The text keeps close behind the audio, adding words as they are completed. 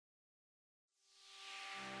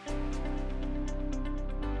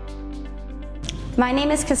My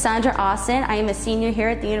name is Cassandra Austin. I am a senior here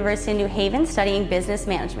at the University of New Haven studying business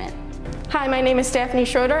management. Hi, my name is Stephanie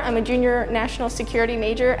Schroeder. I'm a junior national security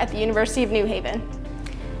major at the University of New Haven.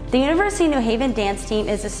 The University of New Haven dance team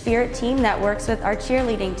is a spirit team that works with our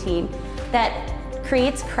cheerleading team that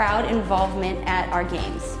creates crowd involvement at our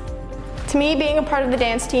games. To me, being a part of the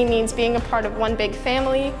dance team means being a part of one big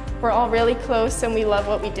family. We're all really close and we love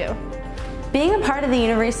what we do. Being a part of the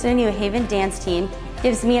University of New Haven dance team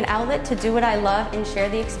gives me an outlet to do what I love and share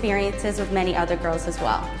the experiences with many other girls as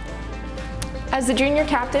well. As the junior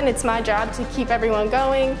captain, it's my job to keep everyone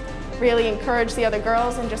going, really encourage the other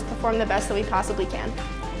girls, and just perform the best that we possibly can.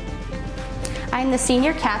 I am the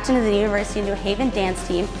senior captain of the University of New Haven dance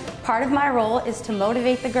team. Part of my role is to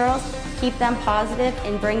motivate the girls, keep them positive,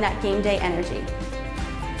 and bring that game day energy.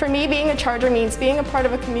 For me, being a Charger means being a part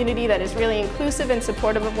of a community that is really inclusive and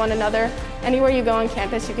supportive of one another. Anywhere you go on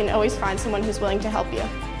campus, you can always find someone who's willing to help you.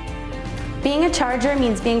 Being a Charger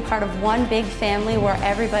means being part of one big family where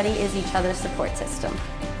everybody is each other's support system.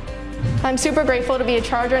 I'm super grateful to be a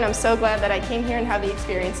Charger, and I'm so glad that I came here and have the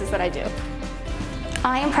experiences that I do.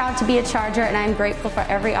 I am proud to be a Charger, and I am grateful for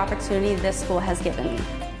every opportunity this school has given me.